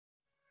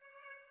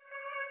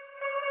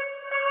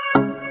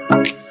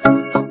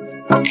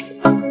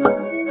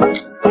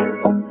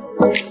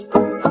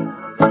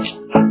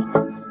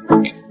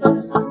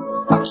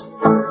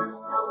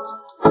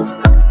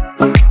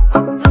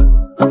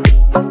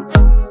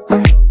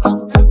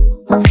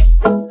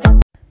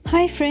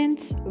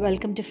friends,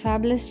 welcome to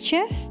Fabulous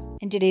Chef.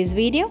 In today's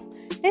video,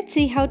 let's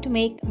see how to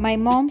make my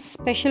mom's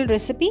special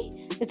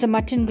recipe. It's a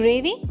mutton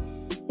gravy.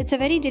 It's a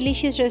very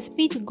delicious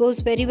recipe. It goes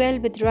very well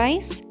with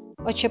rice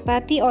or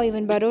chapati or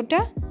even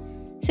parota.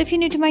 So if you're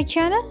new to my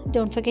channel,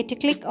 don't forget to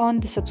click on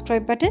the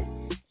subscribe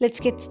button.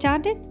 Let's get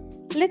started.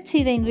 Let's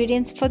see the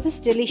ingredients for this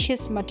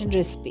delicious mutton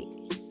recipe.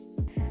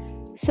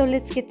 So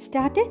let's get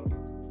started.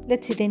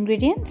 Let's see the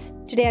ingredients.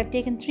 Today I've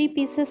taken 3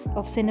 pieces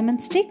of cinnamon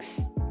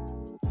sticks,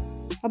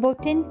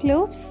 about 10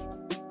 cloves.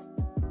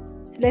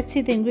 So let's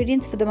see the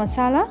ingredients for the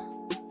masala.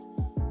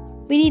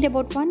 We need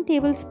about 1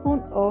 tablespoon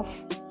of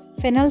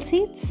fennel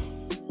seeds,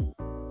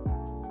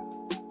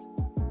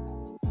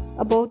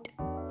 about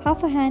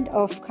half a hand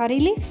of curry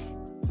leaves,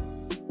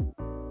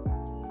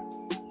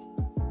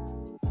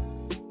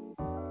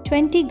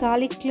 20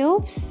 garlic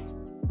cloves,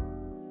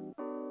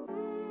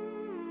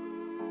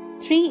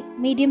 3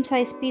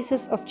 medium-sized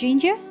pieces of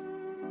ginger,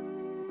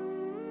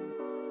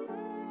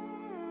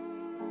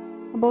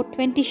 about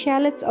 20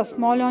 shallots or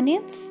small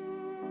onions,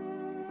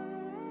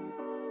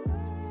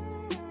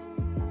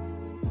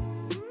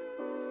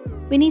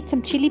 we need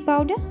some chili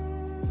powder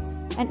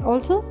and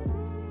also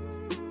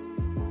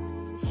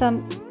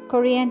some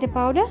coriander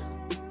powder.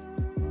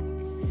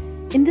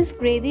 In this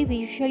gravy we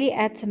usually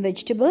add some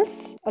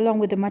vegetables along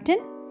with the mutton.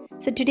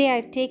 So today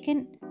I've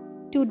taken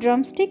 2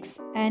 drumsticks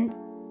and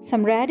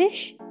some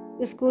radish.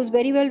 This goes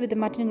very well with the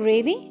mutton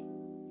gravy.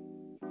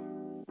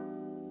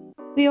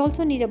 We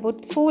also need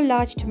about 4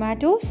 large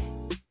tomatoes.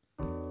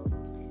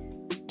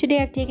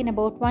 Today I've taken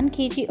about 1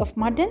 kg of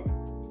mutton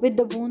with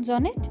the bones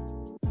on it.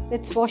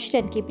 Let's wash it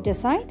and keep it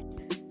aside.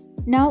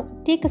 Now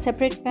take a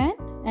separate pan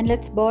and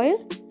let's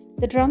boil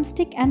the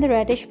drumstick and the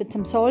radish with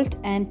some salt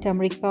and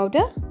turmeric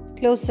powder.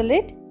 Close the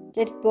lid.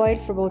 Let it boil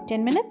for about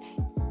 10 minutes.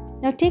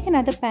 Now take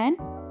another pan.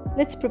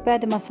 Let's prepare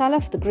the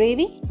masala for the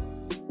gravy.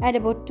 Add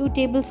about 2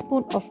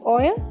 tablespoons of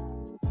oil.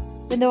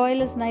 When the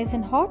oil is nice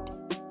and hot,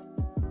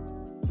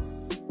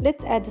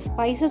 let's add the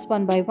spices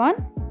one by one.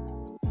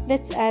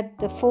 Let's add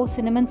the 4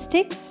 cinnamon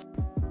sticks.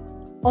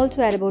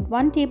 Also add about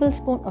 1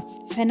 tablespoon of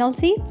fennel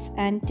seeds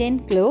and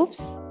 10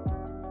 cloves.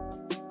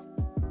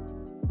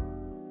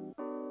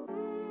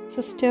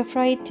 So stir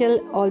fry till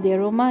all the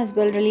aroma is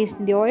well released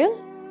in the oil.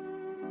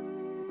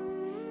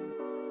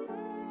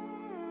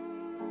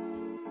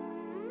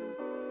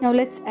 Now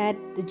let's add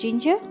the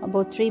ginger,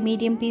 about 3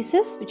 medium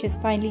pieces which is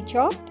finely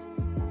chopped.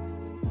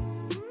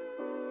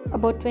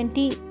 About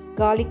 20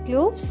 garlic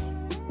cloves.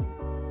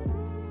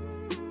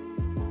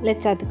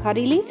 Let's add the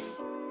curry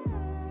leaves.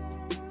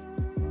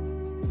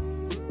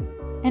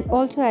 And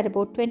also add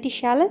about 20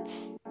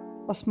 shallots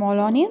or small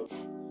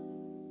onions.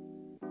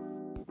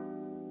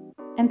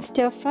 And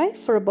stir fry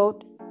for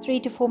about 3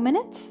 to 4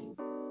 minutes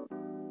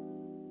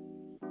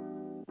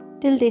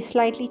till they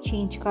slightly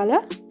change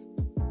color.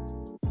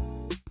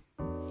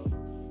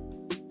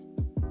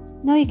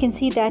 Now you can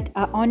see that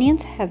our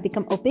onions have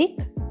become opaque.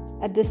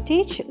 At this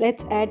stage,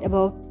 let's add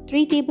about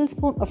 3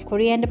 tablespoons of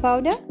coriander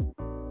powder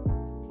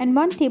and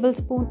 1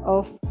 tablespoon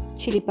of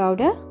chili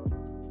powder.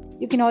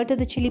 You can alter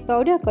the chili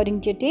powder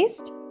according to your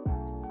taste.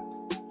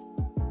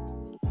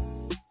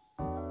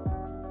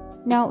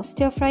 Now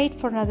stir fry it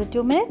for another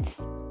 2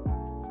 minutes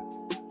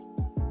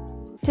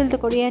till the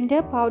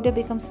coriander powder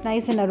becomes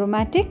nice and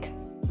aromatic.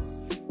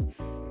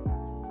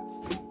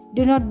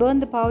 Do not burn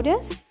the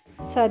powders.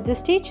 So at this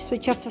stage,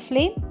 switch off the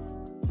flame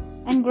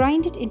and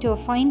grind it into a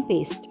fine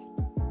paste.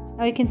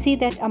 Now you can see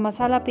that our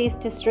masala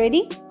paste is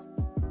ready.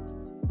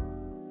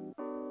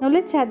 Now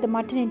let's add the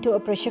mutton into a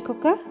pressure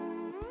cooker.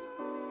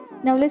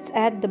 Now let's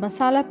add the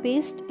masala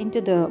paste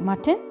into the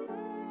mutton.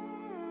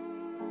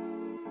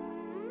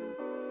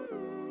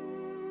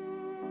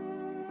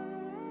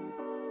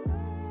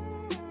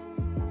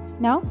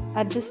 Now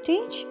at this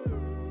stage,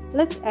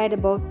 let's add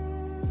about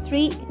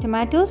 3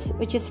 tomatoes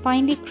which is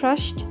finely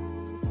crushed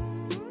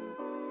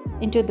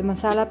into the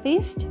masala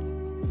paste.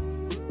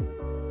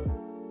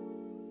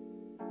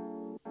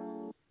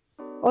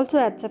 Also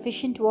add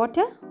sufficient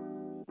water.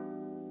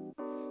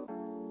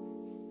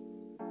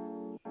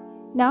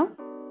 Now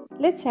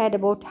let's add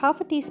about half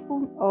a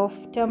teaspoon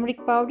of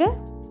turmeric powder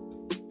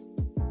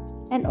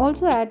and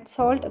also add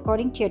salt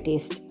according to your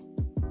taste.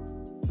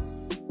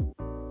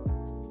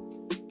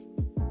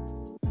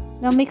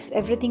 Now mix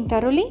everything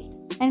thoroughly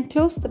and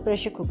close the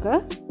pressure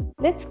cooker.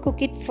 Let's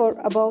cook it for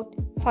about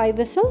 5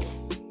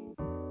 whistles.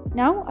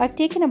 Now I've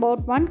taken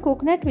about 1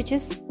 coconut which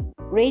is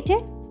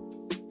grated.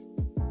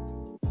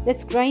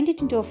 Let's grind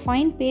it into a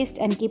fine paste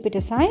and keep it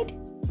aside.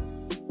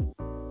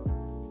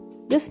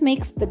 This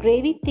makes the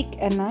gravy thick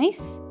and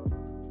nice.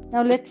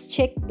 Now let's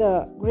check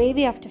the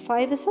gravy after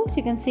 5 whistles.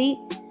 You can see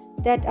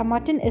that our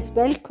mutton is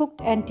well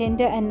cooked and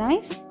tender and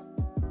nice.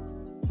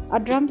 Our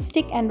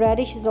drumstick and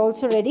radish is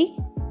also ready.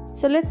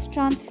 So let's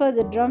transfer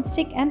the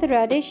drumstick and the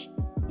radish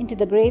into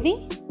the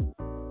gravy.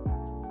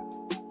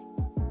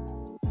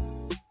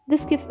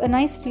 This gives a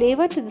nice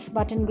flavor to this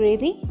mutton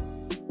gravy.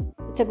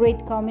 It's a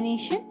great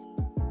combination.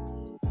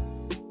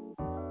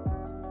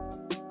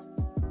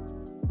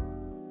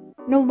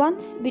 Now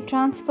once we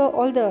transfer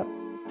all the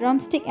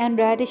drumstick and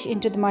radish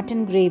into the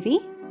mutton gravy.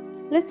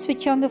 Let's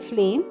switch on the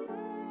flame,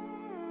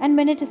 and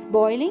when it is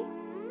boiling,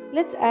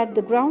 let's add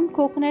the ground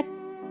coconut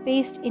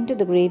paste into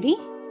the gravy.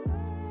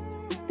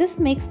 This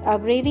makes our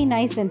gravy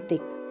nice and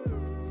thick.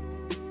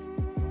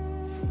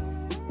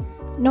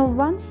 Now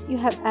once you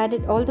have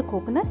added all the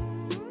coconut,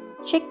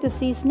 check the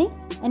seasoning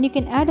and you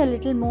can add a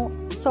little more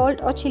salt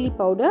or chili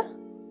powder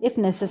if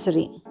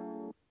necessary.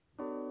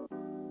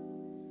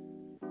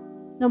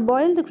 Now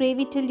boil the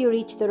gravy till you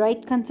reach the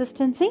right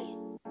consistency.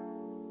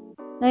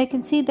 Now you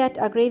can see that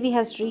our gravy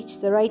has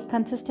reached the right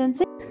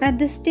consistency. At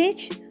this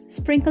stage,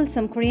 sprinkle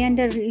some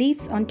coriander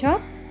leaves on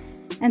top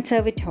and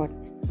serve it hot.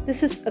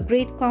 This is a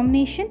great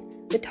combination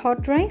with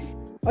hot rice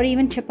or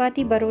even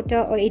chapati,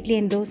 parota or idli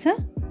and dosa.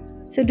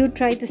 So do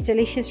try this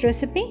delicious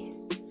recipe.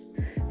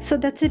 So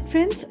that's it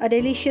friends, a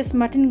delicious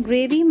mutton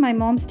gravy my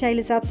mom's style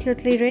is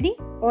absolutely ready.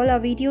 All our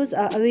videos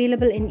are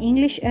available in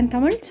English and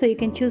Tamil, so you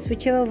can choose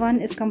whichever one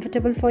is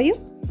comfortable for you.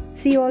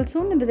 See you all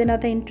soon with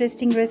another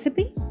interesting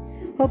recipe.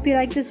 Hope you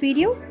like this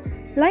video.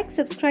 Like,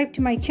 subscribe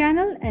to my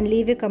channel and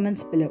leave your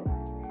comments below.